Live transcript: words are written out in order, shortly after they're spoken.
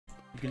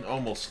can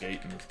almost skate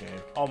in this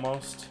game.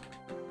 Almost.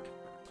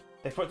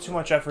 They put too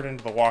much effort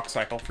into the walk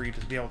cycle for you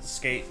to be able to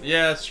skate.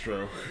 Yeah, that's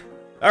true.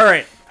 All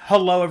right,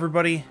 hello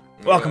everybody.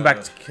 Welcome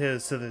back to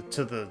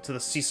the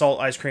sea salt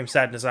ice cream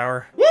sadness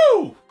hour.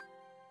 Woo!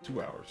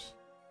 2 hours.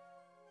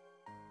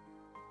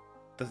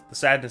 The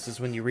sadness is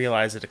when you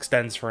realize it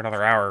extends for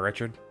another hour,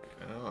 Richard.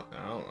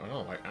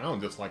 I don't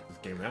dislike this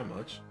game that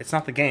much. It's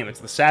not the game; it's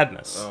the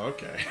sadness. Oh,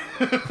 okay.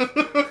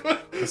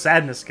 The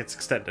sadness gets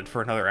extended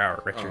for another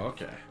hour, Richard. Oh,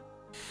 okay.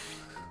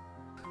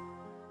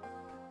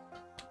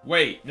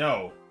 Wait,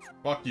 no.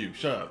 Fuck you.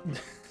 Shut up.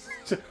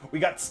 We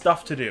got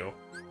stuff to do.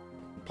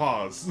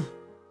 Pause.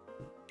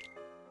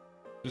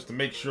 Just to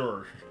make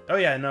sure. Oh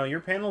yeah, no, your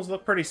panels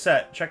look pretty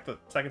set. Check the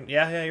second.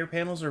 Yeah, your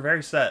panels are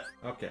very set.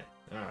 Okay.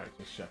 Alright,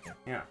 just checking.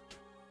 Yeah.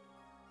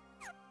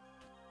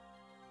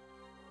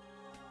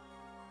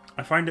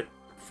 I find it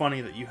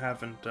funny that you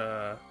haven't,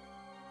 got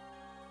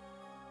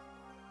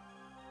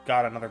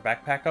another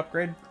backpack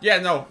upgrade Yeah,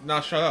 no,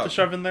 shut up. to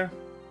shove in there.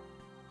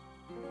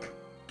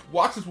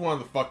 Watch is one of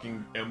the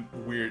fucking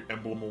weird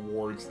emblem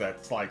awards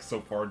that's like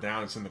so far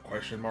down it's in the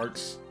question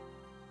marks.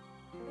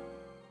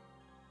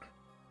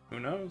 Who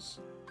knows?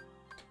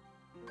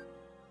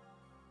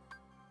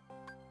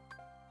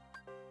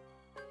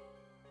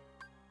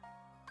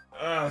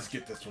 Let's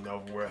get this one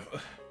over with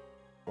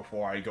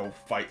before I go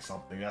fight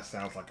something. That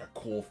sounds like a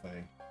cool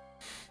thing.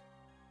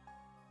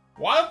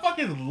 Why the fuck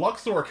is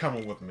Luxor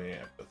coming with me?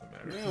 It doesn't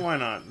matter. Yeah, why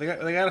not? They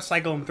gotta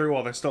cycle them through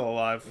while they're still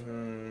alive.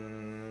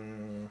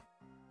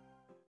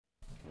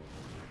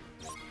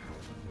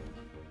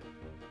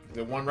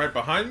 The one right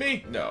behind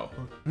me? No.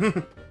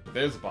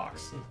 There's a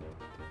box.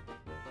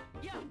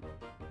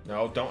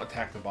 No, don't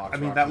attack the box. I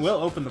mean, that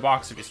will open the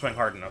box if you swing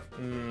hard enough.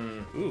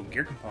 Ooh,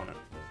 gear component.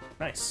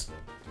 Nice.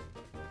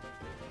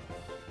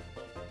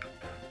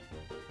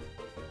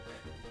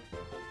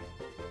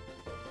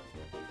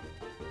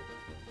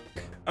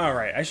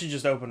 Alright, I should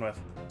just open with...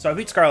 So I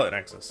beat Scarlet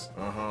Nexus.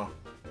 Uh-huh.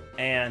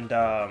 And,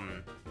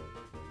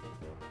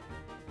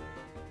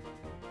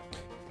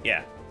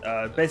 yeah.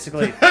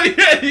 Basically...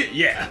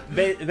 Yeah!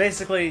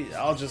 Basically,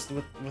 I'll just...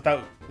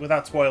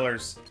 Without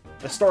spoilers,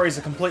 the story's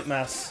a complete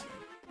mess.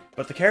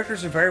 But the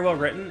characters are very well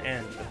written,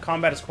 and the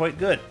combat is quite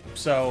good.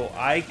 So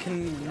I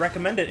can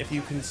recommend it if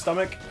you can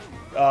stomach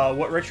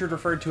what Richard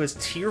referred to as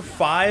Tier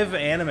 5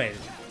 anime.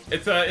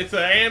 It's an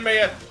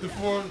anime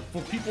for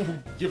people who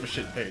give a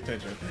shit and pay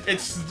attention.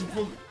 It's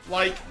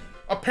like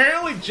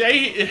apparently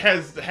Jay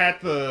has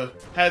had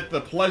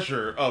the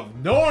pleasure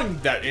of knowing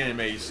that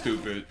anime is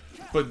stupid,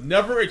 but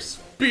never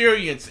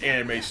experienced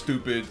anime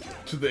stupid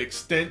to the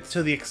extent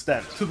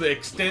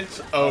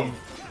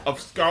of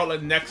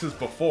Scarlet Nexus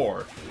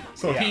before.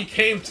 So Yeah. he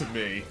came to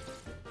me.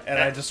 And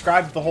I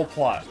described the whole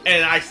plot.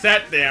 And I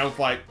sat there and was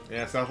like,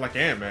 yeah, it sounds like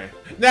anime.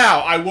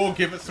 Now, I will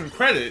give it some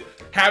credit.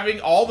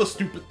 Having all the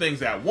stupid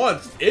things at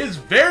once is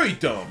very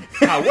dumb.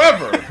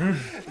 However...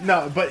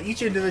 No, but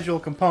each individual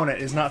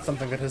component is not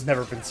something that has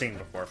never been seen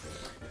before.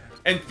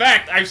 In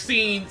fact, I've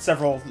seen...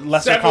 Several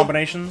lesser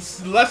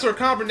combinations? Lesser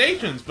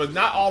combinations, but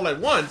not all at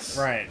once.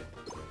 Right.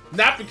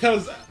 Not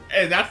because...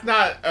 And that's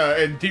not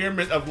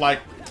endearment of like,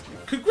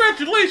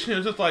 congratulations!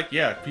 It's just like,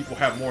 yeah, people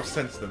have more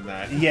sense than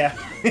that. Yeah.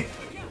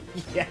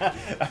 Yeah,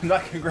 I'm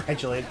not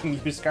congratulating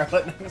you,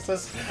 Scarlet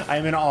Nexus.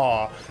 I'm in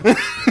awe.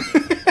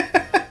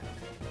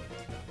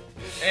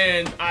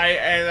 And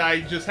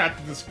I just had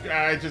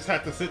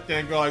to sit there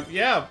and go like,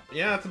 yeah,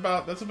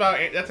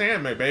 that's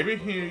anime,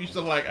 baby. You used to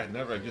like, I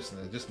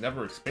just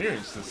never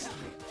experienced this.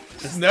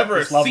 Just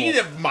never seen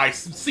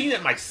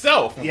it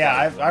myself. Yeah,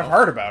 I've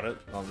heard about it.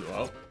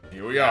 Well,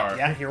 here we are.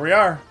 Yeah, here we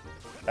are.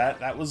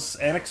 That was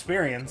an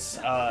experience,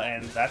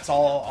 and that's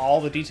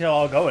all the detail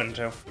I'll go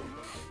into.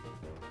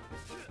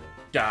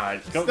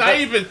 God,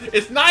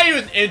 it's not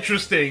even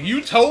interesting. You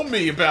told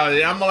me about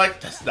it. I'm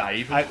like, that's not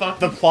even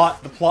fucking... The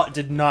plot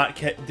did not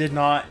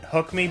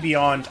hook me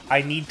beyond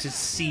I need to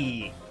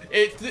see.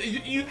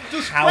 You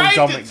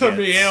described it to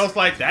me, and I was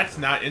like, that's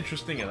not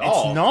interesting at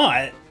all. It's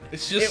not.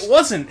 It's just... It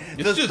wasn't.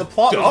 The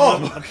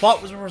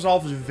plot was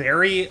resolved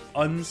very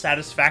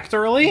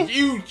unsatisfactorily.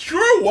 You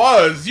sure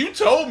was. You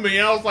told me,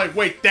 and I was like,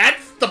 wait,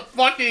 that's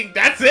it?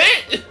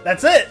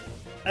 That's it.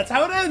 That's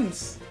how it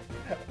ends.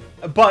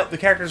 But the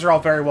characters are all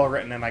very well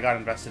written, and I got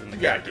invested in the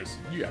characters.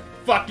 You are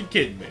fucking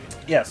kidding me.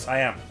 Yes, I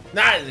am.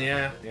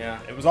 Yeah.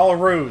 It was all a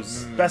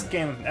ruse. Best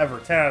game ever.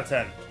 10 out of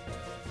 10.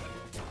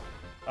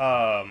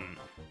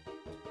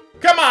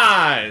 Come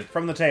on!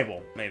 From the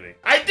table, maybe.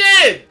 I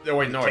did! Oh,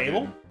 wait, no, Table?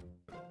 I didn't.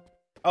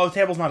 Oh, the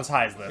table's not as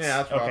high as this. Yeah,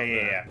 that's okay,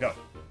 yeah, go.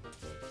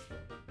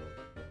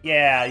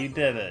 Yeah, you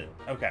did it.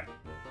 Okay.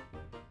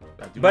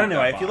 But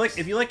anyway,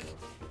 if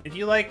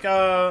you like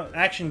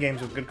action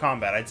games with good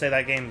combat, I'd say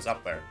that game's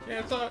up there.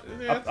 Yeah,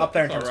 up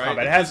there in terms of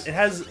combat. It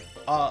has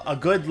a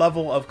good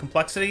level of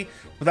complexity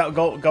without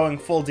going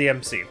full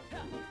DMC.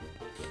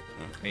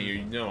 And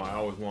you know, I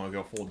always want to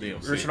go full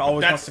DMC. Richard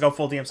always wants to go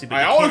full DMC, but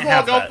I always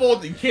want to go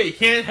full. You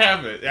can't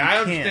have it. I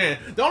understand.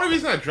 Can't. The only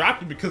reason I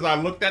dropped it because I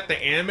looked at the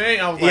anime.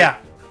 And I was like,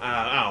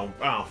 I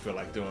don't feel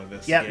like doing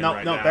this. Yeah, again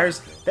no. now.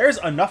 There's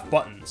enough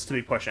buttons to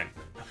be pushing.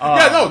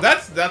 Yeah, no,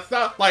 that's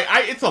not like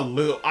it's a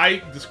little.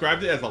 I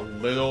described it as a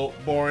little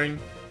boring,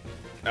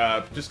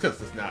 just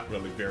because it's not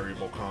really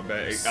variable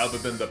combat, other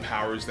than the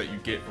powers that you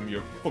get from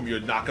your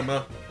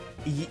Nakama.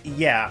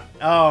 Yeah.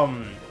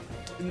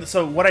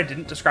 So what I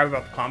didn't describe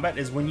about the combat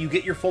is when you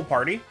get your full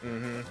party,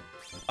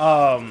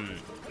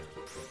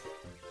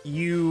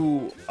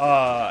 you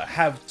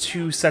have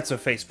 2 sets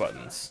of face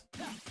buttons.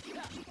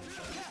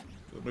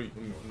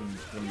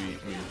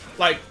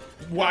 Like,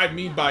 what I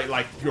mean by,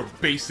 like, your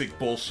basic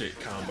bullshit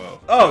combo.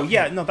 Oh,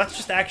 yeah, no, that's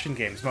just action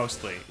games,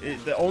 mostly.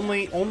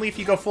 Only if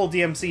you go full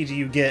DMC do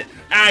you get,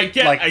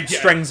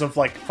 strings of,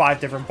 like,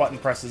 5 different button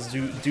presses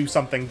do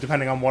something,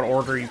 depending on what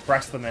order you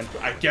press them in.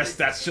 I guess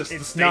that's just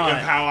the state of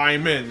how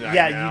I'm in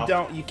right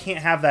now. You can't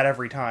have that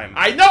every time.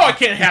 I know I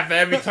can't have that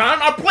every time!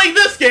 I play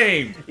this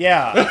game!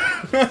 Yeah.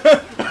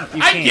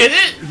 I get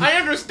it! I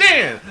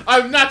understand!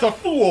 I'm not a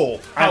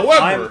fool!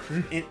 However...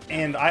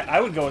 I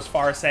would go as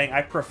far as saying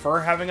I prefer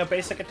having a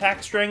basic attack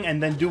string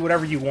and then do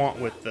whatever you want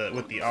with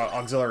the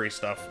auxiliary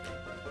stuff.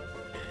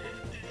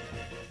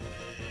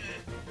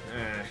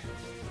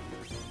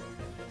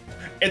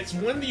 It's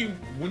when you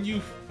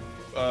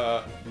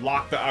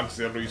lock the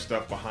auxiliary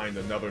stuff behind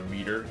another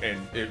meter,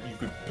 and if you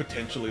could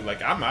potentially, like,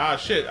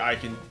 shit, I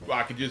can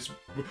just,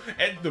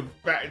 and the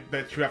fact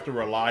that you have to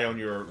rely on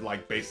your,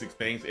 like, basic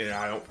things, and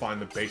I don't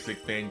find the basic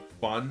thing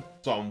fun,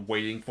 so I'm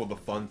waiting for the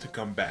fun to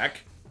come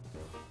back,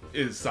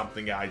 is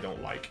something I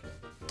don't like.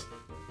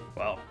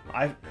 Well,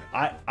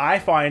 I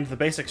find the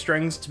basic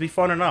strings to be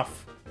fun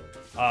enough.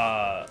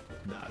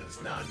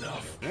 It's not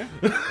enough.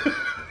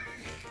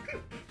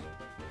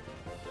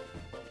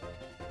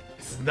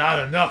 It's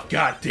not enough,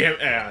 goddamn.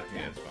 Yeah,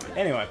 it's fine.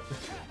 Anyway,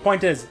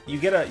 point is, you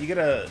get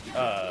a.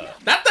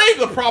 That ain't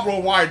the problem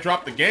with why I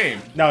dropped the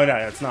game. No,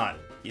 it's not.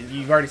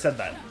 You've already said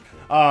that.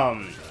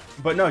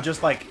 But no,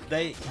 just like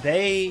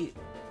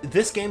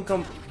this game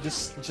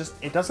just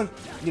it doesn't,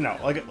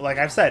 like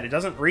I've said, it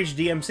doesn't reach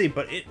DMC,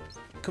 but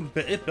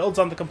it builds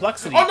on the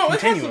complexity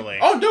continually.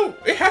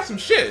 It has some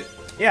shit.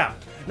 Yeah.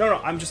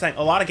 No, I'm just saying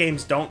a lot of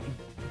games don't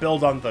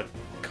build on the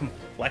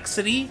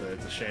complexity.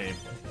 It's a shame.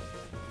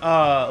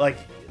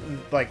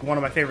 Like one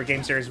of my favorite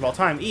game series of all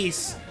time,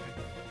 Ys,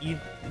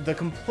 the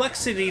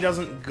complexity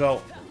doesn't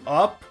go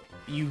up,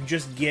 you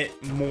just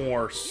get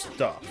more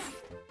stuff.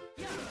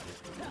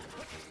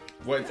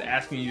 What it's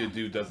asking you to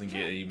do doesn't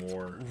get any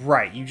more.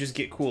 Right, you just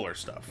get cooler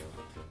stuff.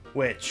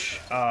 Which,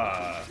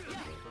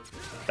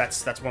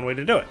 that's one way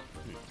to do it.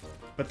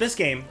 But this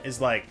game is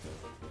like,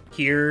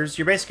 here's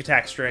your basic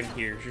attack string,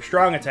 here's your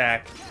strong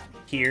attack,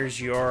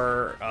 here's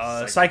your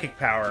psychic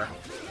power,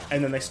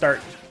 and then they start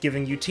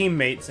giving you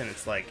teammates, and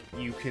it's like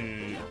you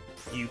can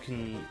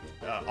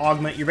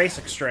augment your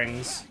basic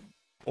strings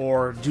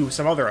or do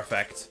some other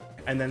effect,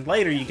 and then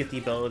later you get the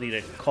ability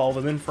to call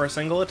them in for a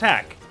single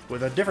attack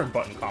with a different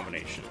button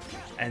combination,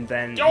 and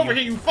then get over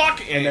here, you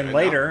fuck! And then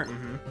later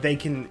they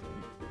can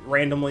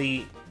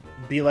randomly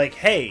be like,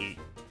 hey,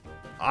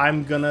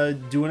 I'm gonna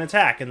do an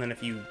attack, and then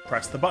if you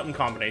press the button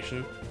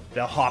combination,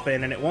 they'll hop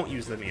in and it won't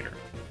use the meter.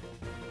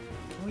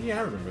 Oh yeah,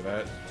 I remember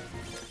that.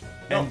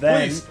 And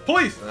then,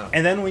 please! No.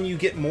 And then when you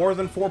get more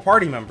than 4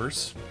 party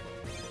members...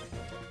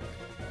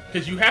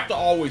 Because you have to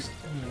always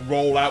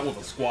roll out with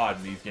a squad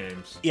in these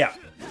games. Yeah.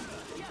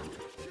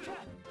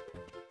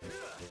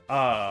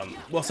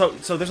 Well, so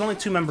there's only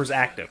 2 members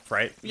active,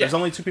 right? Yeah. There's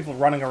only 2 people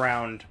running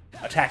around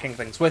attacking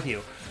things with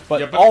you.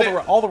 But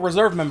all the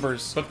reserve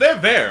members... But they're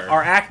there.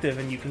 ...are active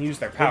and you can use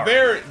their power.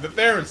 They're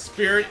there in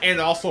spirit and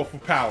also for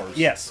powers.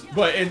 Yes.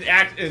 But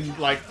in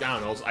like, I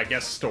don't know, I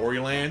guess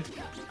Storyland,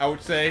 I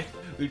would say.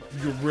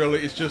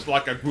 It's just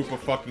like a group of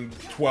fucking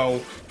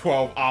 12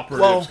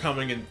 operatives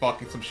coming and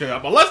fucking some shit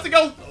up. Unless they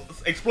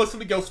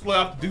explicitly go split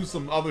up to do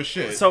some other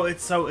shit.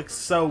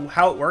 So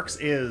how it works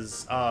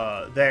is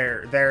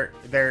they're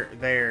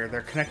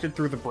connected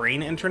through the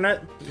brain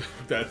internet.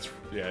 It's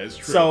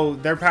true. So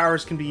their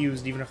powers can be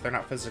used even if they're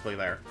not physically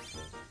there.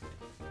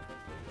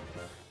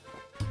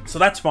 So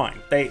that's fine.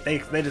 They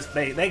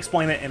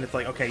explain it and it's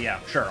like, okay, yeah,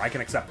 sure, I can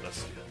accept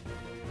this.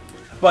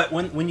 But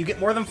when you get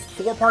more than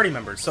 4 party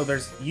members, so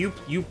there's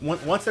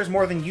once there's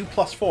more than you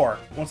plus 4,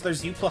 once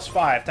there's you plus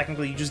 5,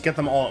 technically you just get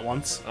them all at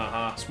once.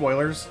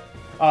 Spoilers.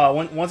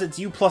 Once it's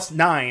you plus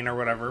 9 or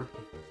whatever,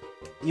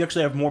 you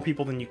actually have more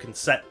people than you can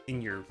set in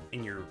your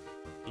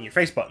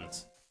face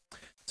buttons.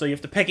 So you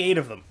have to pick 8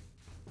 of them,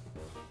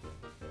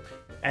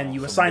 and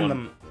you assign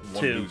them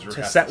to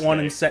set 1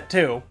 and set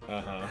 2.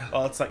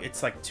 Well,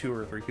 it's like 2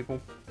 or 3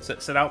 people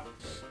sit out.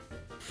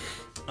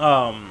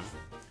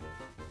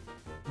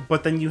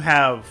 But then you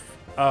have,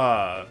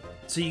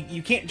 so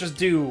you can't just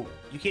do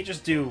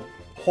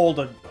hold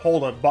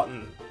a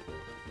button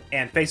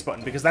and face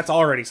button, because that's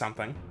already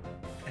something.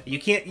 You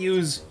can't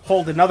use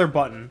hold another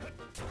button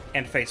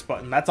and face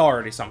button, that's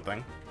already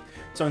something.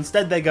 So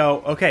instead they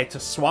go, okay, to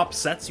swap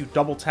sets you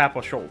double tap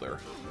a shoulder.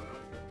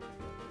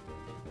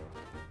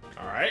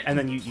 Alright. And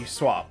then you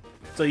swap.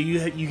 So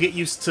you get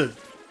used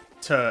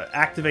to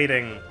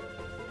activating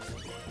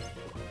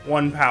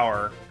one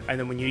power, and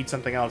then when you need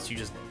something else you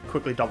just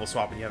quickly double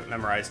swap and you have it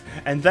memorized.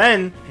 And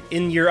then,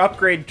 in your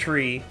upgrade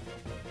tree,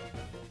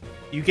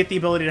 you get the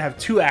ability to have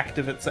 2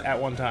 active at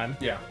one time.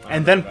 Yeah.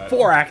 And then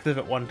 4 active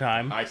at one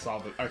time. I saw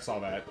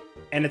that.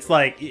 And it's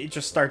like, it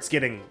just starts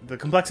getting... The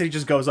complexity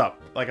just goes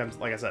up, like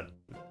I said.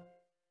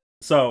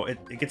 So,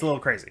 it gets a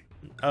little crazy.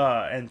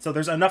 And so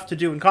there's enough to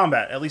do in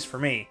combat, at least for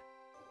me.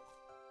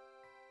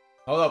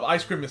 Hold up,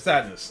 ice cream and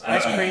sadness.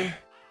 Ice cream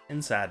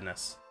and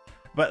sadness.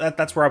 But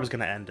that's where I was going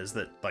to end, is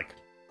that, like,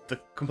 the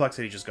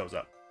complexity just goes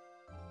up.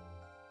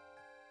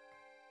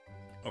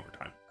 Over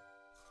time.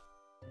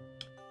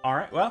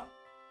 Alright, well,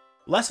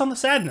 less on the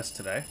sadness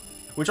today.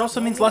 Which also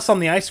means less on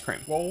the ice cream.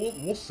 Well,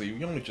 we'll see.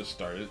 We only just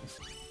started.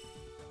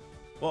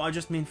 Well, I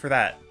just mean for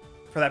that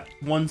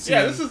one scene.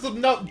 Yeah, this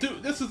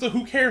is a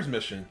who cares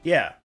mission.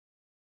 Yeah.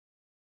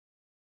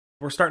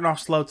 We're starting off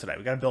slow today.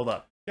 We gotta build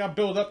up. Gotta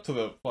build up to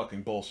the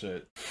fucking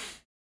bullshit.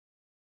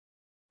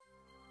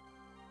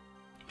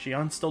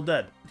 Shion's still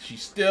dead.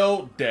 She's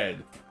still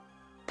dead.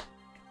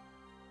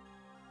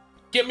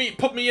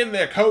 Put me in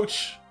there,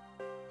 coach.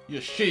 You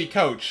shitty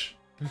coach.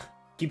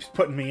 Keeps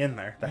putting me in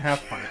there. The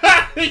half punch.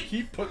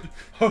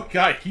 Oh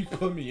god, keep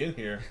putting me in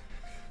here.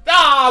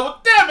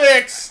 Ah, with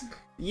Demix!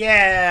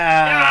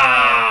 Yeah!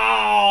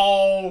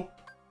 Ow!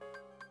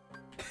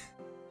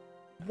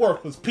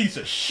 Worthless piece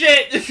of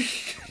shit!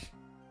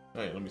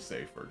 Wait, let me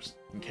save first.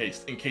 In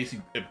case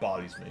it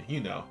bodies me,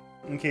 you know.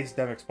 In case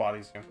Demix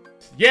bodies you.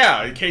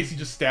 Yeah, in case he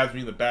just stabs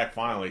me in the back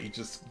finally. He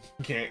just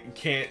can't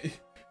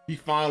he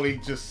finally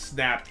just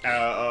snapped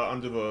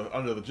under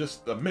the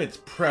just immense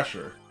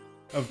pressure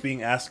of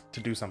being asked to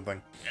do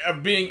something.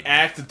 Of being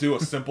asked to do a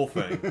simple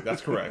thing.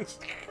 That's correct.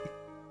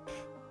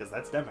 Because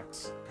that's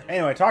Demix.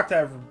 Anyway, talk to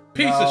everyone.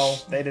 Piece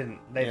of they didn't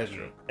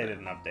update. They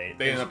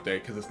didn't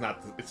update because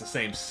it's the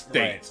same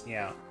state. Right,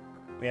 yeah.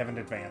 We haven't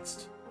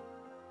advanced.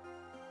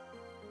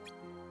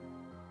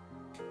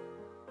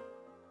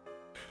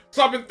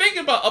 So I've been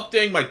thinking about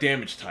updating my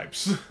damage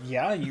types.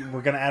 Yeah,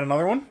 we're gonna add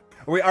another one?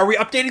 Are we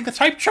updating the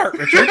type chart,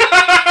 Richard?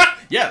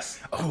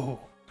 Yes. Oh.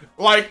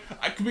 Like,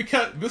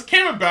 because this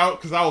came about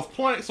because I was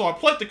playing, so I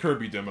played the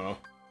Kirby demo.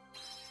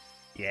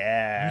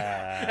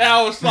 Yeah. And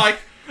I was like,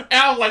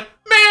 man,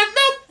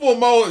 that full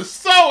mode is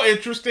so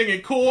interesting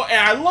and cool, and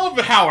I love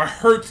how it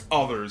hurts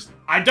others.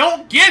 I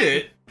don't get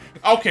it.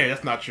 Okay,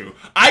 that's not true.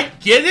 I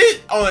get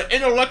it on an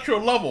intellectual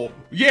level.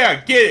 Yeah,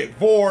 get it.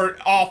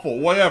 Bored, awful,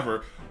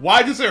 whatever.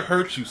 Why does it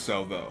hurt you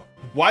so, though?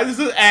 Why does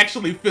it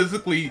actually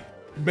physically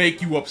make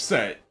you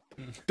upset?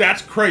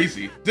 That's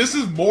crazy. This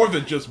is more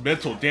than just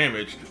mental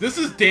damage. This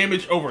is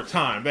damage over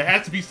time. There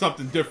has to be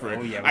something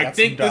different. Oh, yeah, I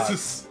think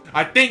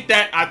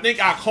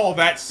I call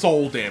that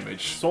soul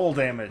damage. Soul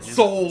damage.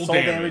 Soul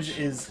damage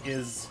is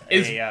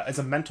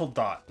a mental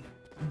dot.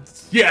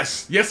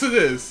 Yes, it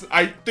is.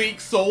 I think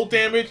soul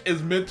damage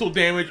is mental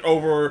damage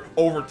over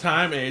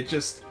time, and it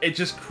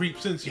just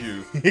creeps into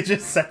you. It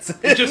just sets in.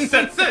 It just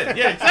sets in.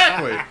 Yeah,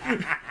 exactly.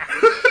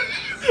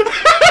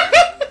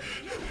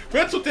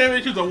 Mental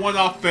damage is a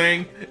one-off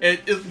thing.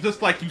 It's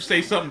just like you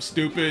say something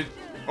stupid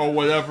or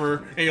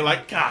whatever, and you're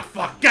like, God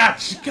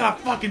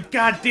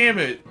damn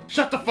it,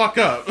 shut the fuck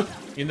up.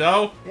 You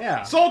know?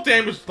 Yeah. Soul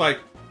damage is like,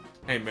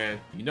 hey man,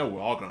 you know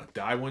we're all gonna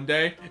die one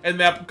day, and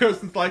that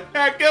person's like,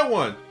 hey, get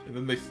one, and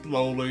then they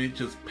slowly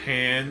just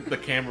the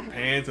camera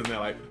pans, and they're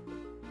like,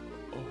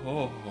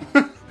 oh,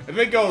 and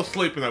they go to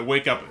sleep, and they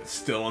wake up, and it's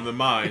still on the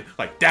mind,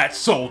 like that's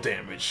soul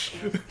damage.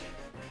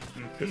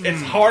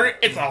 It's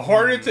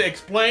harder to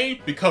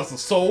explain because the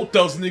soul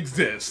doesn't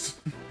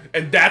exist,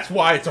 and that's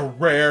why it's a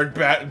rare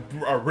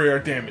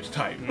damage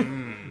type.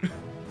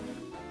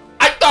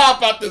 I thought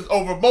about this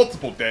over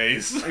multiple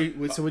days.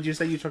 So would you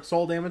say you took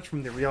soul damage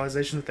from the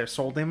realization that there's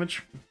soul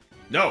damage?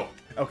 No.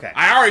 Okay.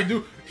 I already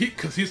knew,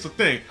 because here's the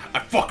thing, I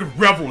fucking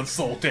revel in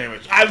soul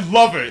damage. I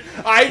love it.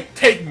 I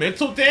take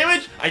mental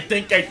damage, I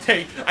think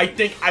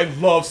I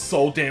love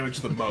soul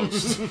damage the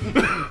most.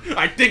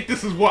 I think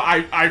this is what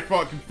I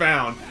fucking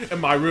found in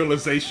my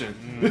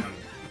realization.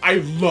 I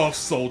love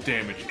soul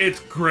damage. It's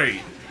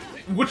great.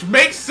 Which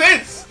makes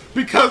sense,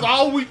 because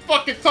all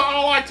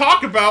I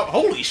talk about,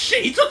 holy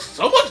shit, he took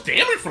so much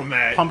damage from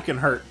that. Pumpkin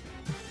hurt.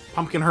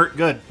 Pumpkin hurt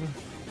good.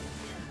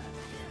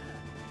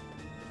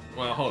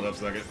 Well, hold up a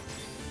second.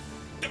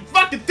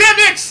 Fucking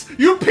Demix!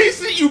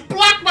 You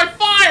blocked my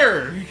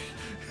fire!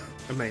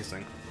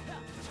 Amazing.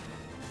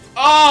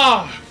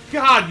 Oh,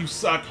 God, you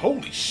suck.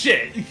 Holy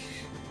shit.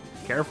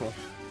 Careful.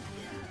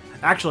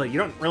 Actually, you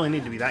don't really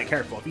need to be that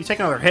careful. If you take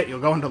another hit, you'll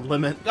go into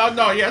limit.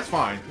 No, yeah, it's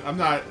fine. I'm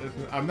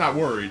not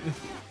worried.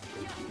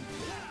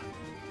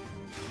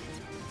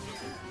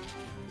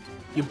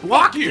 You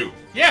block you!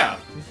 Yeah!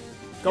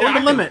 Go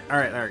into limit.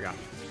 Alright, there we go.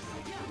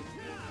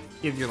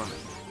 Give your limit.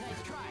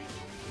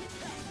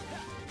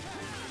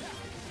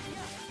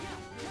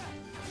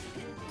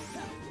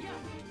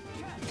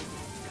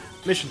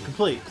 Mission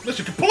complete.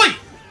 Mission complete!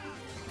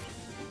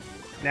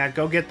 Now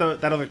go get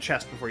that other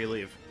chest before you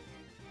leave.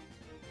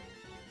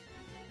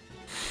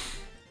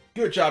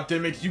 Good job,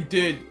 Demix. You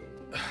did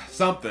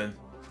something.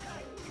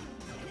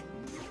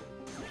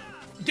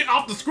 Get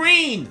off the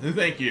screen!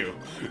 Thank you.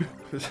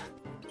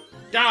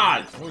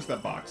 God! Where's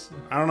that box?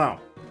 I don't know.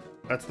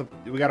 That's the...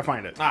 We gotta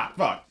find it. Ah,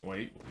 fuck.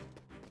 Wait.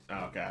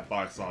 Oh, okay. I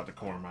thought I saw it at the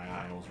corner of my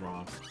eye. I was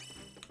wrong.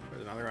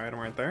 There's another item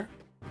right there.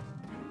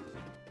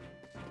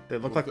 They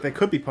look like they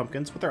could be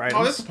pumpkins, but they're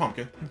items. Oh, this is a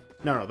pumpkin.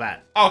 No,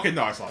 that. Oh, okay,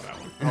 no, I saw that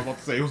one. I was about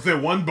to say, was there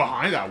one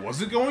behind I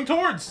wasn't going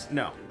towards?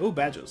 No. Ooh,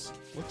 badges.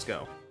 Let's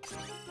go.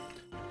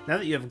 Now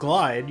that you have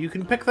Glide, you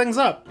can pick things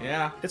up.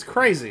 Yeah. It's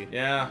crazy.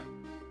 Yeah.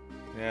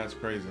 Yeah, it's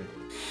crazy.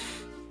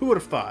 Who would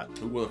have thought?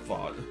 Who would have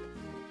thought?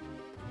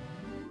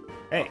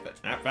 Hey.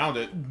 I found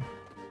it.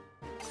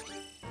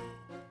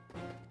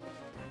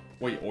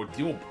 Wait,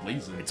 Ordeal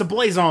Blazon. It's a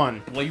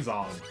Blazon.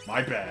 Blazon.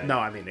 My bad. No,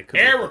 I mean, it could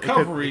Air be,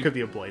 recovery. It could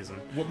be a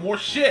Blazon. With more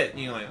shit.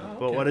 And you're like, oh, okay.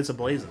 But what is a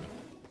Blazon?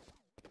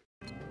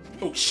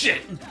 Oh,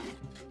 shit.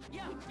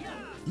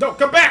 No,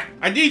 come back!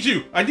 I need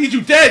you! I need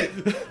you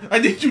dead! I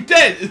need you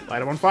dead!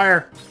 Light him on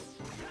fire!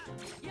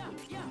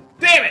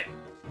 Damn it!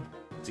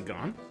 Is he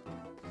gone?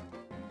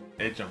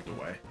 It jumped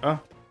away. Oh.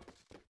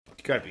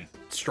 You gotta be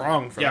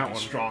strong for that one.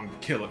 Strong to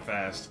kill it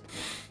fast.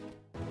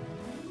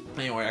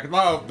 Anyway, I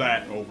love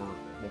that over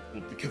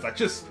because I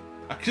just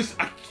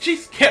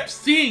kept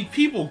seeing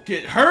people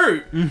get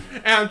hurt, and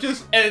I'm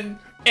just and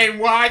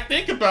when I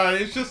think about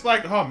it, it's just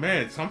like, oh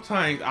man,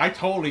 sometimes I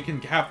totally can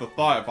have the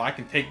thought if I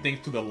can take things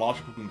to the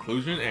logical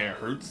conclusion and it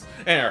hurts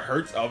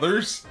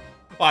others.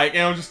 Like,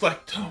 and I'm just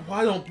like,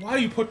 why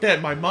do you put that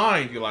in my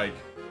mind? You're like,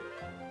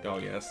 oh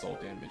yeah, that's soul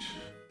damage.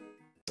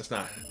 That's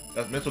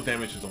mental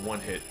damage is a one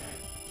hit.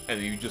 And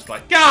then you just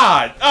like,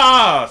 God!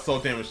 Ah! Soul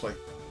damage, like,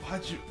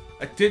 why'd you...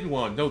 I didn't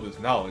want to know this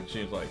knowledge.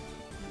 And it's like,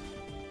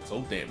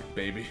 soul damage,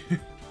 baby.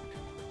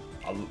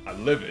 I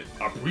live it.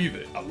 I breathe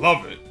it. I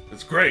love it.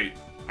 It's great.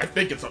 I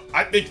think it's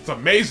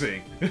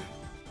amazing.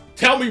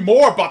 Tell me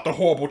more about the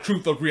horrible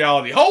truth of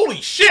reality.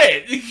 Holy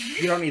shit!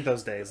 You don't need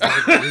those days.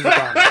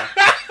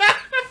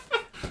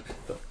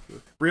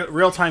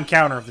 Real-time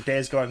counter of the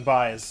days going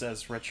by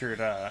as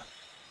Richard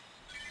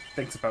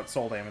thinks about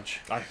soul damage.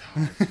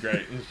 It's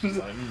great. It's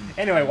like,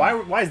 Anyway,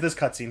 why is this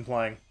cutscene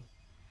playing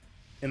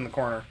in the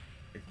corner?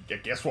 I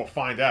guess we'll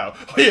find out.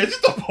 Oh yeah, it's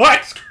just a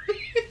black screen.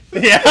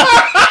 Yeah.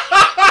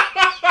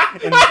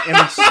 and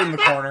it's just in the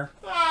corner.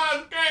 Ah,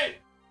 it's great.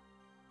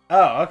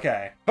 Oh,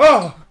 okay.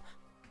 Oh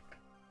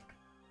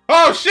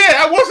shit!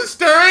 I wasn't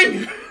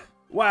stirring.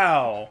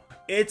 Wow.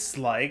 It's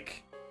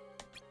like,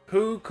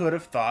 who could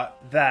have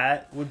thought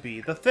that would be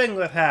the thing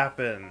that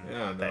happened?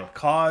 Yeah, that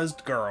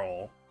caused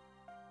Girl.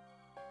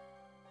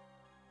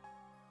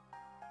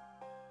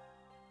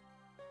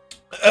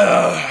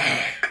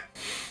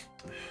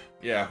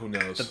 Yeah, who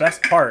knows? The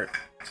best part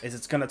is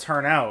it's gonna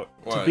turn out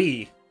to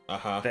be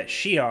that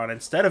Shion,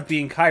 instead of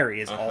being Kairi,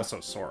 is also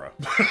Sora.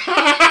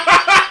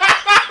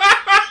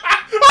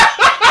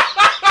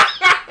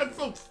 That's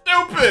so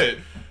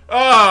stupid!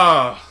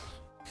 Ah!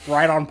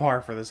 Right on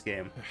par for this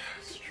game.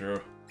 It's true.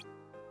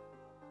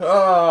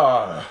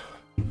 Ah!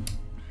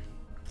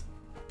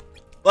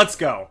 Let's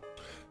go.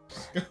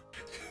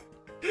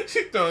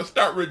 She's gonna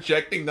start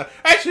rejecting the...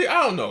 Actually,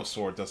 I don't know if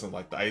Sora doesn't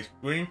like the ice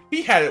cream.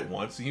 He had it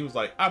once, and he was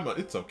like,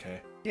 it's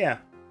okay. Yeah.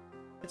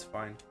 It's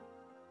fine.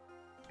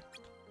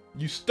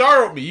 You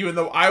startled me, even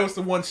though I was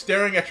the one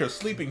staring at your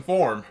sleeping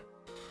form.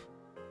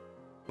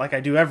 Like I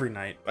do every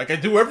night. Like I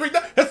do every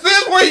night? This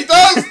is what he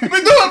does! He's been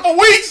doing it for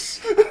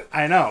weeks!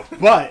 I know,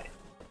 but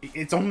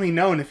it's only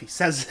known if he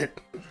says it.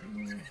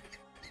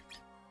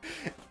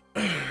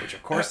 Which,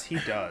 of course, he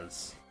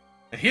does.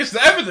 And here's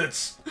the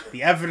evidence!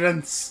 The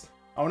evidence...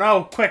 Oh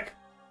no, quick!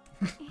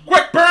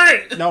 Quick, burn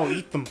it! No,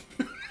 eat them.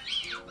 He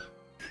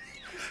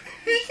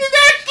can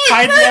actually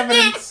hide the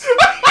evidence!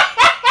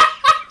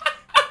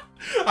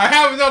 I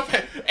have enough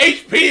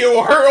HP, it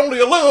will hurt only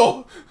a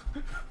little!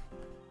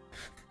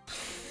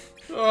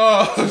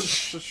 Oh, you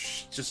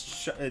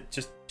just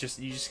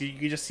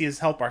see his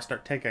health bar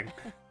start ticking.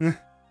 As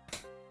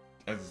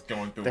it's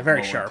going through. They're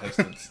very sharp.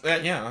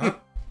 Yeah.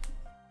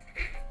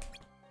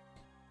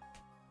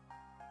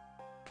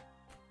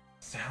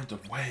 Sound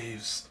of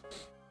waves.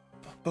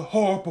 The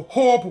horrible,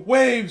 horrible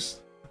waves.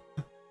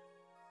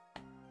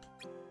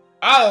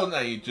 I don't know.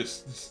 You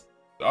just.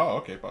 Oh,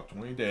 okay. About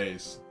 20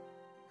 days.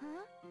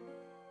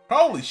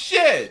 Holy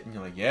shit! And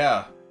you're like,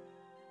 yeah.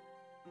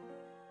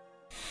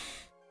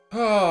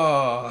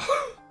 Oh.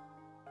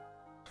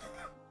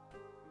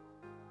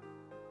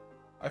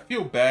 I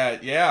feel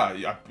bad.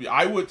 Yeah,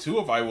 I would too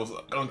if I was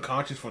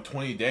unconscious for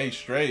 20 days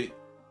straight.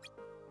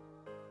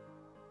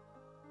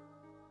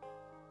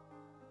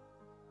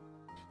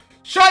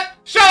 Shut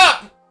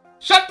up!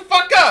 Shut the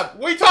fuck up!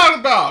 What are you talking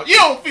about? You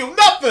don't feel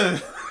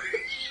nothing!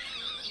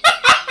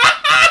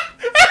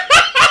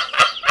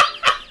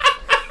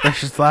 They're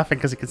just laughing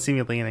because he can see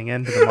me leaning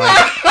into the mic.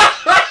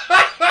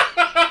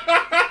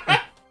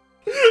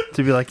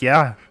 To be like,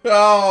 yeah.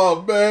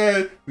 Oh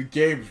man, the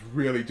game's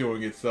really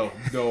doing itself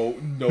no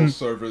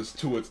service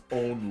to its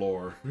own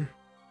lore.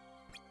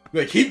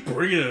 They keep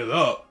bringing it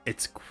up.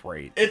 It's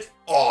great. It's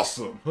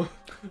awesome.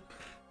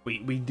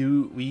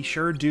 We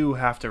sure do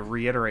have to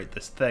reiterate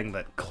this thing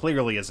that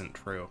clearly isn't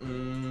true.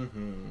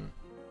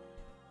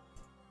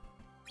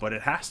 but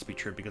it has to be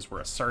true because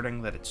we're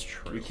asserting that it's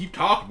true. We keep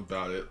talking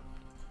about it.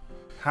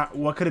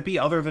 What could it be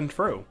other than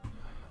true?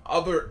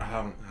 I don't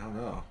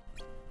know.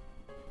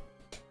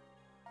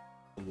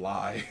 A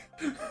lie.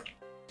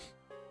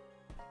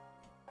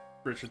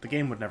 Richard, the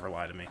game would never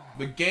lie to me.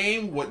 The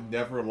game would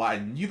never lie.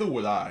 Neither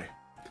would I.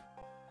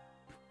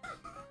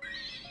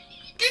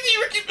 Can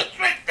you keep a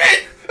straight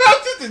face?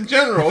 That's just in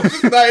general.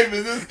 Just not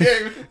even this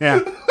game.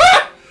 Yeah.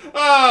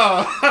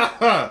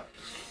 Oh.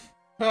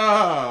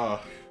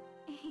 Oh.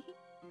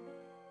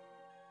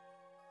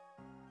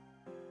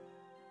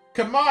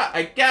 Come on,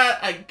 I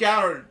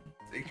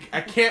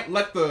can't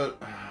let the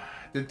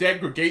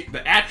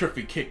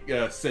atrophy kick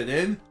sit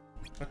in.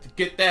 I have to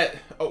get that.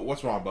 Oh,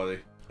 what's wrong, buddy?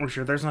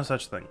 Richard, there's no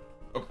such thing.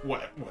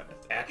 What?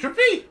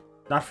 Atrophy?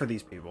 Not for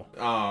these people.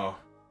 Oh.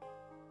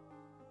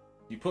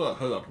 You put a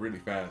hood up really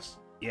fast.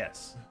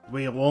 Yes.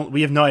 We have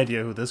no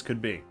idea who this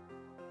could be.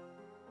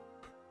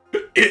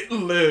 It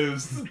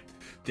lives.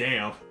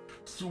 Damn.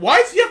 So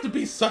why does he have to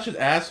be such an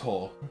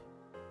asshole?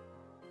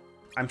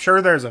 I'm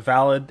sure there's a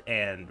valid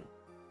and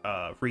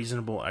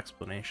reasonable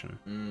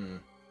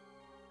explanation.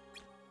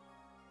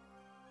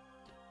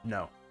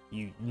 No.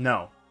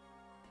 No.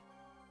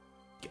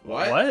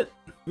 What?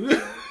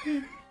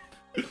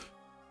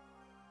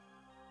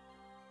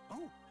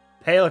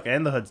 Hey, look,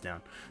 and the hood's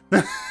down.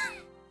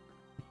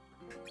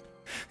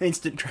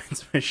 Instant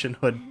transmission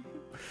hood.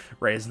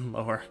 Raise and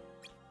lower.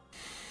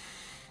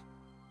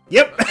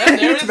 Yep. And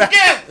there it is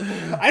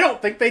again! I don't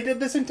think they did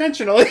this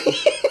intentionally.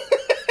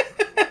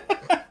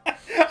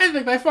 I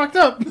think they fucked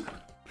up.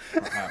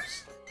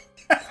 Perhaps.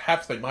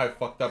 Perhaps they might have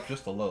fucked up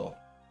just a little.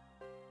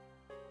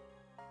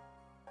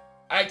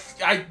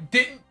 I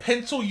didn't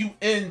pencil you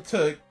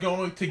into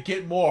going to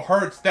get more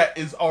hearts. That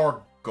is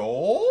our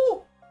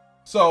goal?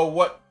 So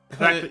what? The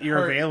fact that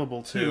you're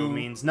available to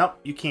means nope,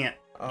 you can't.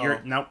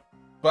 You're nope.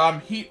 But I'm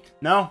here.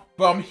 No.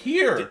 But I'm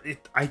here.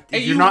 And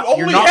you're not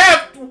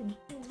have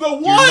the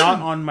one. You're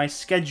not on my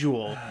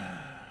schedule.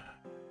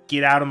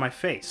 Get out of my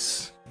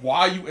face. Why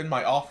are you in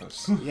my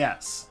office?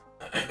 Yes.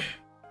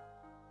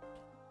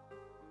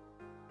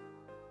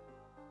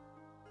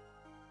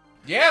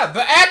 Yeah,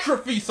 the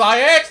atrophy,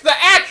 Cyx! The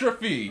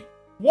atrophy!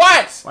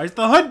 What? Why is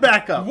the hood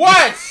back up?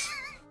 What?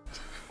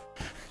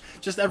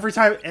 Just every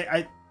time...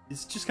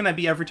 it's just gonna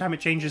be every time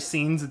it changes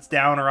scenes, it's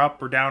down or up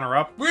or down or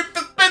up. We have to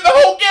spend the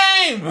whole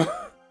game!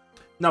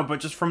 No, but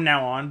just from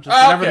now on. Just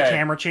whenever the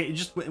camera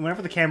just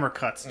whenever the camera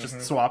cuts,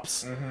 just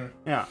swaps.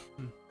 Yeah.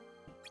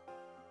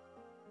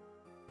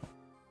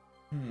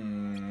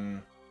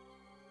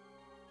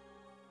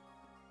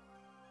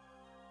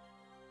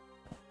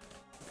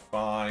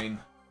 Fine.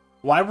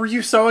 Why were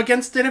you so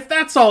against it if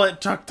that's all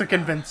it took to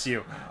convince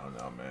you? I don't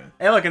know, man.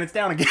 Hey, look, and it's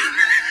down again.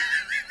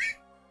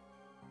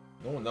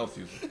 No one else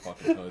uses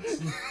fucking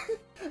hoods.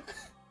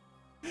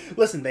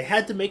 Listen, they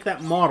had to make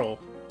that model,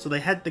 so they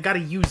gotta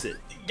use it.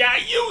 You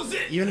gotta use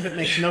it! Even if it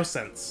makes no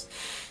sense.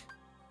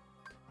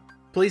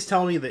 Please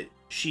tell me that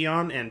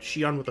Shion and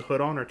Shion with the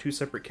hood on are two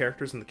separate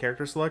characters in the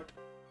character select.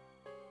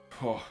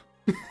 Oh,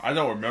 I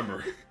don't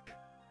remember.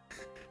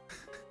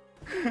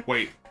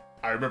 Wait,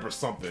 I remember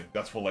something.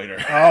 That's for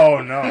later.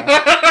 Oh, no.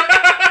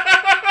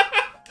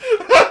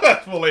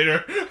 That's for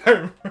later.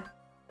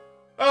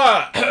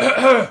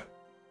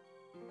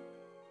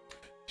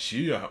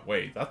 Shion,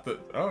 wait, that's the...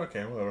 Oh,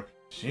 okay, whatever.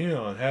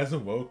 Shion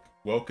hasn't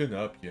woken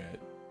up yet.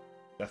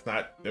 That's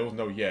not... There was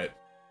no yet.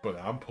 But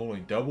I'm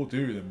pulling double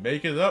duty to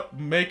make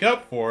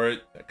up for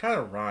it. That kind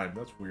of rhymed.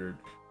 That's weird.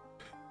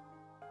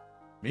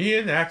 Me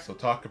and Axel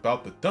talk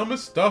about the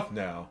dumbest stuff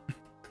now.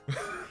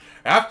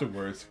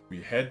 Afterwards,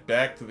 we head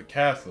back to the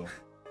castle,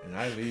 and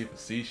I leave a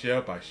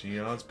seashell by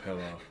Shion's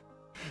pillow.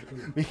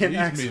 Me and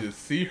Leaves me to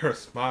see her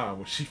smile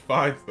when she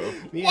finds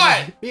them. Me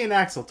and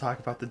Axel talk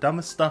about the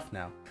dumbest stuff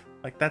now.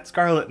 Like that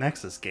Scarlet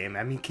Nexus game.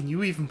 I mean, can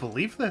you even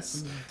believe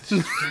this? This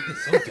is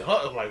so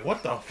dumb. Like,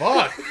 what the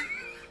fuck?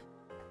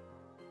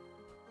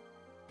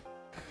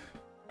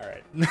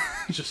 Alright.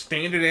 It's just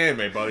standard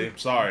anime, buddy. I'm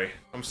sorry.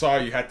 I'm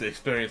sorry you had to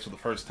experience for the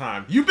first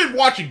time. You've been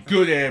watching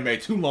good anime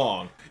too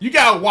long. You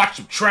gotta watch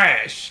some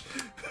trash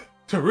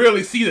to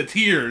really see the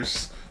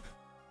tears.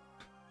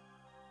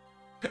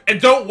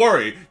 And don't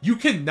worry, you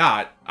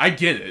cannot. I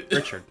get it.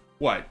 Richard.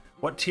 What?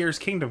 What tiers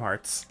Kingdom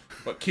Hearts?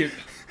 What kid?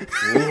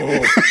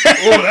 Oh,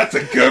 that's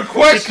a good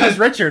question. Because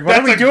Richard, what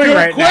are we doing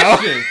right now?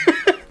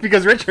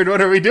 Because Richard,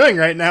 what are we doing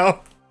right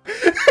now?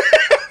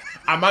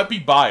 I might be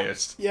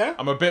biased. Yeah?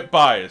 I'm a bit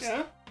biased.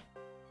 Yeah?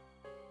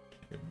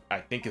 I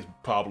think it's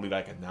probably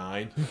like a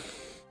 9.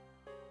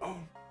 Oh,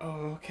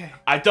 okay.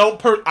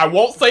 I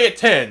won't say a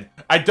 10.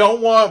 I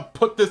don't want to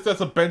put this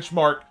as a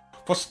benchmark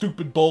for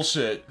stupid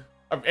bullshit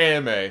of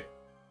anime.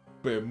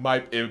 But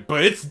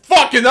but it's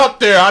fucking up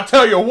there, I'll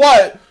tell you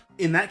what!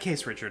 In that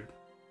case, Richard.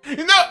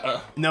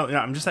 No, no,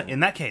 I'm just saying, in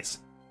that case,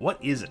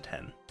 what is a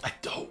 10? I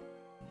don't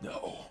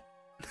know.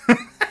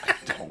 I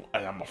don't,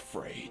 and I'm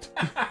afraid.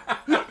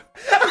 Now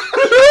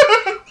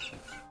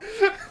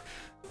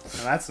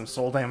that's some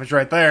soul damage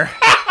right there.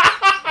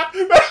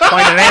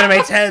 Find an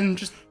anime 10,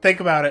 just think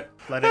about it.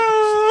 Let it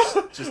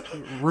just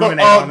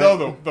ruminate on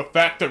it. The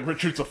fact that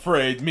Richard's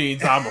afraid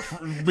means I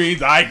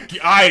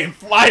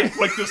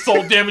inflict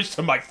soul damage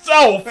to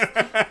myself.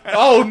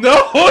 Oh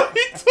no!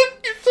 He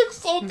took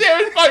soul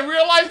damage by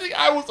realizing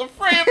I was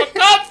afraid of the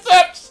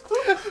concepts.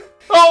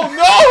 Oh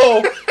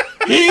no!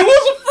 He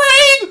was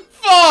afraid.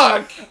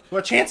 Fuck!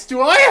 What chance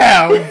do I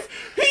have?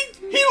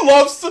 He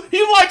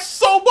likes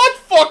so much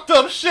fucked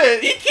up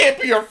shit. He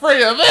can't be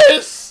afraid of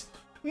this.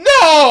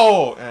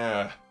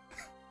 No.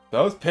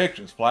 Those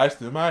pictures flashed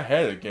through my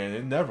head again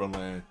in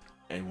Neverland,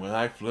 and when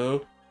I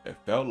flew, it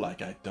felt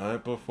like I'd done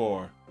it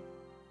before.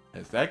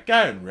 Has that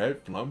guy in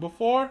red flown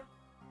before?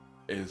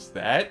 Is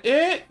that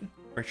it?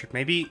 Richard,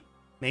 maybe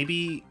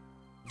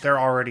there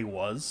already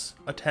was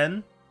a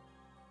 10,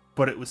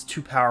 but it was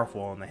too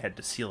powerful and they had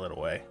to seal it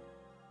away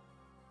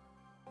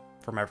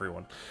from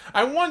everyone.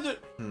 I wonder.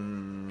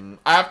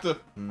 I have to.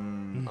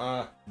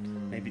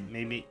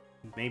 Maybe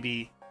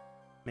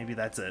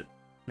that's it.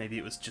 Maybe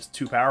it was just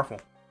too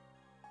powerful.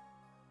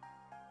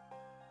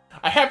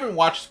 I haven't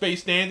watched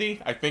Space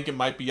Dandy. I think it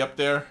might be up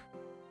there.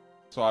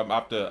 So I'm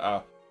up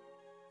to,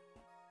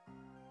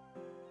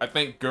 I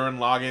think Gurren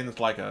Lagann is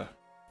like a...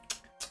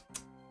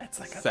 It's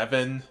like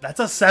 7.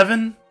 That's a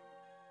 7?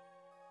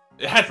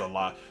 It has a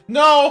lot.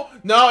 No,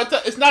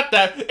 it's not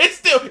that.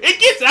 It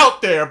gets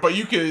out there, but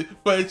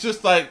it's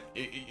just like,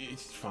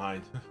 it's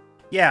fine.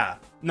 Yeah,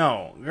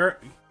 no.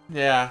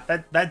 Yeah.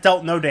 That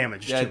dealt no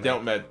damage to me. Okay.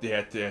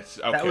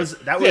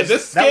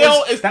 This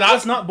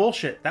was not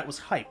bullshit. That was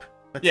hype.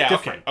 That's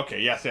different. Okay,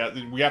 yes, yeah.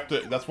 We have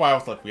to. That's why I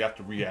was like, we have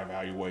to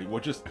reevaluate.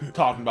 We're just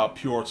talking about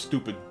pure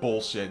stupid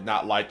bullshit,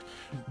 not like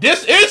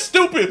this is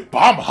stupid, but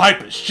I'm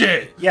hype as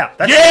shit. Yeah,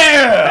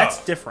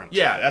 that's different.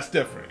 Yeah, that's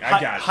different.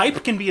 I got it.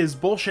 Hype can be as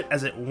bullshit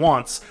as it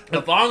wants,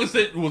 as long as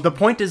it was. The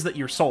point is that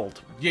you're sold.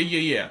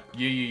 Yeah.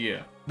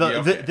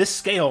 This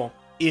scale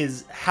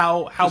is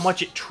how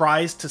much it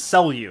tries to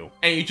sell you,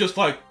 and you just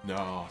like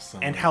no,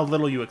 son. And how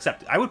little you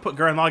accept. I would put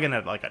Gurren Lagann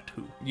at like a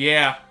 2.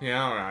 Yeah,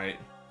 all right.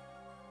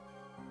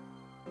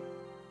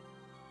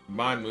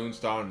 My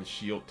Moonstone and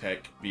Shield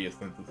Tech via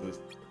synthesis.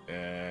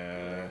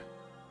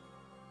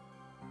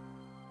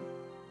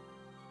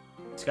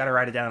 He's got to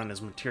write it down in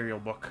his material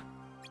book.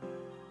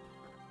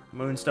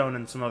 Moonstone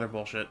and some other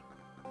bullshit.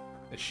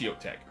 And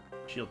Shield Tech.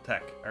 Shield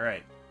Tech. All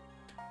right.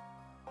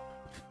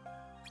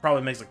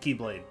 Probably makes a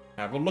Keyblade.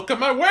 Have a look at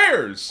my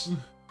wares.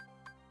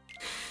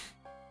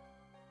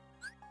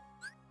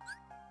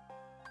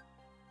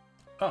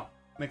 Oh,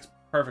 makes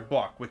perfect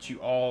block, which you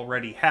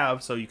already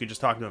have, so you could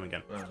just talk to him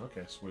again. Oh,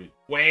 okay, sweet.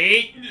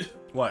 Wait!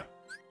 What?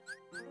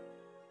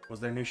 Was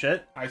there new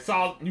shit? I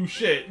saw new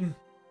shit.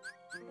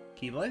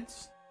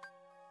 Keyblades?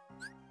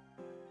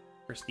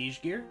 Prestige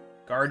gear?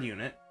 Guard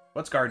unit.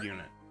 What's guard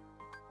unit?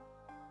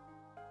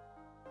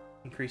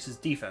 Increases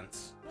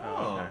defense.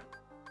 Oh, okay.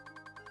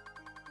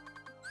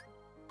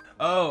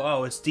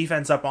 Oh, it's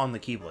defense up on the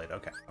Keyblade.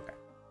 Okay.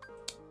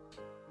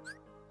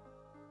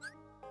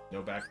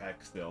 No backpack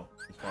still.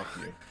 Fuck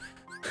you.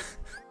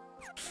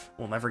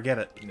 We'll never get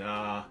it.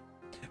 Nah.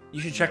 You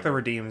should check the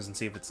redeems and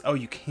see if it's... Oh,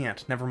 you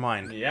can't. Never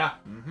mind. Yeah.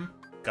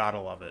 Gotta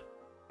love it.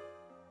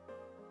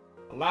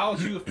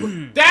 Allows you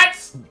to...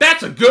 That's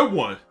a good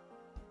one!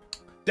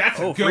 That's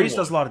a good one! Freeze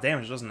does a lot of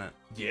damage, doesn't it?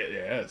 Yeah,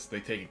 yes. They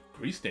take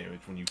increase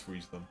damage when you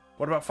freeze them.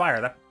 What about fire?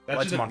 That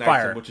lights them on nice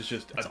fire. One, which is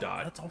just a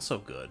dot. That's also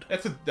good.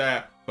 That's a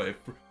dot, but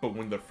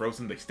when they're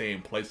frozen, they stay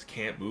in place,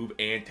 can't move,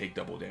 and take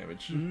double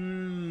damage.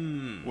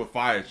 With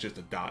fire, it's just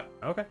a dot.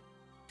 Okay.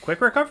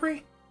 Quick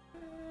recovery?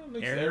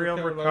 Aerial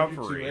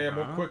recovery. Yeah,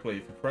 more quickly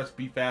if you press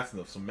B fast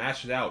enough. So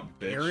mash it out,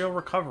 bitch. Aerial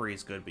recovery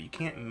is good, but you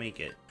can't make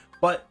it.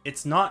 But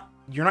it's not.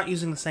 You're not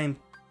using the same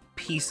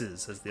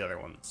pieces as the other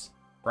ones,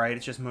 right?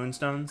 It's just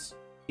moonstones.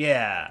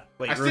 Yeah.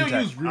 Wait, I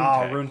still use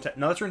RuneTech.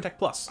 No, that's RuneTech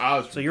Plus.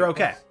 So you're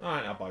okay.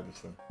 Alright, I'll buy this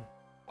thing.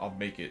 I'll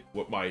make it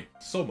with my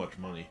so much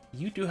money.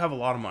 You do have a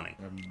lot of money.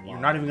 You're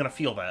not even gonna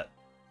feel that.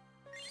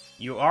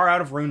 You are out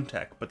of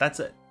RuneTech, but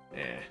that's it.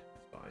 It's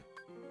fine.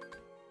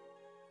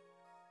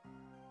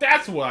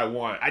 That's what I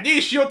want. I need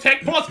a Shield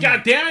Tech Plus.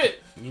 God damn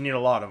it! You need a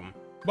lot of them.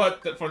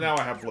 But for now,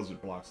 I have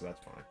Blizzard blocks, so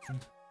that's fine.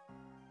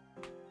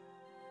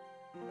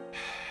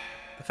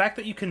 The fact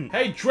that you can...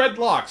 Hey,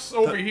 Dreadlocks,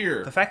 over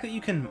here! The fact that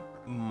you can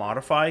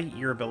modify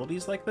your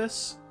abilities like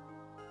this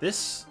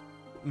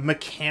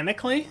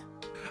mechanically...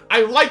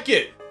 I like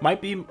it!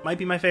 Might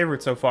be my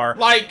favorite so far.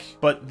 Like...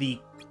 But the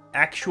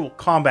actual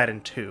combat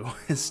in 2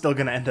 is still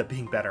gonna end up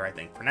being better, I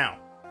think, for now.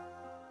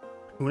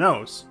 Who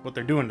knows what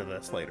they're doing to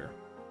this later.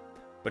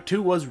 But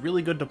 2 was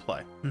really good to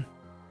play.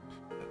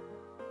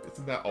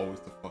 Isn't that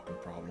always the fucking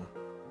problem?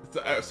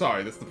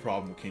 Sorry, that's the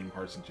problem with Kingdom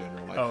Hearts in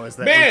general. Like, is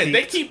that man,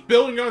 they keep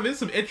building on this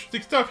some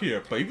interesting stuff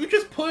here, but if you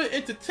just put it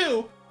into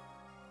 2,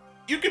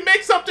 you can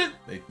make something.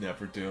 They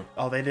never do.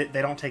 Oh, they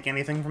don't take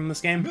anything from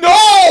this game?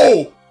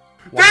 No!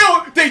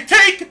 They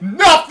take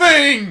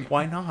nothing!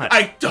 Why not?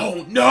 I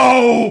don't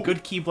know!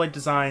 Good Keyblade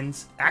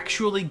designs,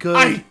 actually good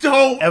I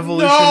don't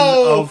evolution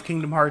know! of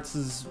Kingdom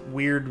Hearts'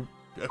 weird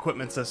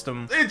equipment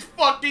system. It's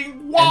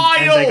fucking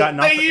wild! And they got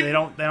nothing. They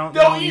don't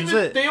use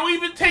it. They don't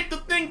even take the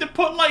thing to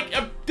put like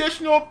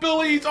additional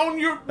abilities on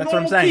your That's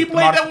what I'm normal saying.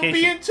 Keyblade that would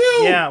be in 2?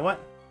 Yeah, what?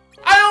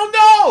 I don't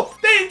know!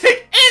 They didn't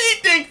take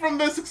anything from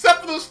this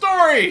except for the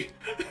story!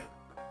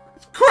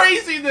 It's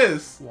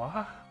craziness!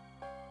 What?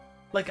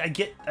 Like, I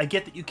get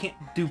that you can't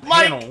do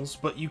panels,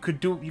 but you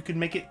could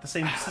make it the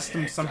same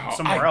system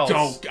somewhere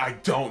else. I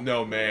don't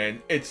know,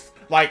 man. It's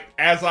like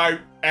as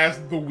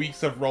the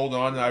weeks have rolled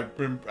on and I've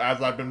been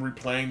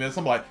replaying this,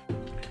 I'm like,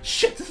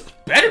 shit, this is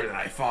better than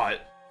I thought.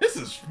 This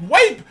is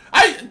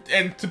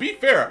and to be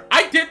fair,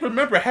 I did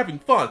remember having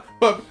fun,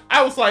 but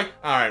I was like,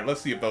 all right,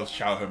 let's see if those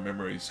childhood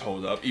memories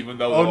hold up, even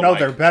though oh no,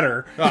 they're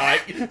better.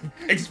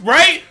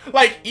 Right?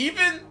 Like,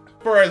 even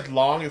for as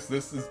long as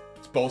this is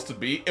supposed to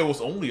be, it was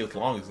only as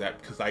long as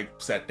that because I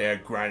sat there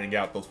grinding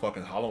out those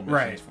fucking hollow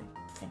missions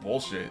for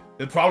bullshit.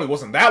 It probably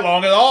wasn't that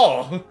long at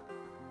all.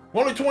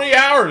 Only 20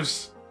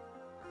 hours.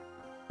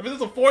 If it's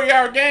a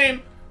 40-hour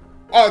game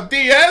on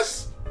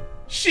DS,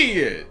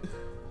 shit.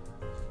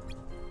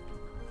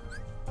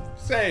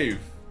 Save.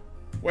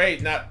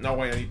 Wait, no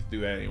wait, I need to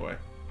do that anyway.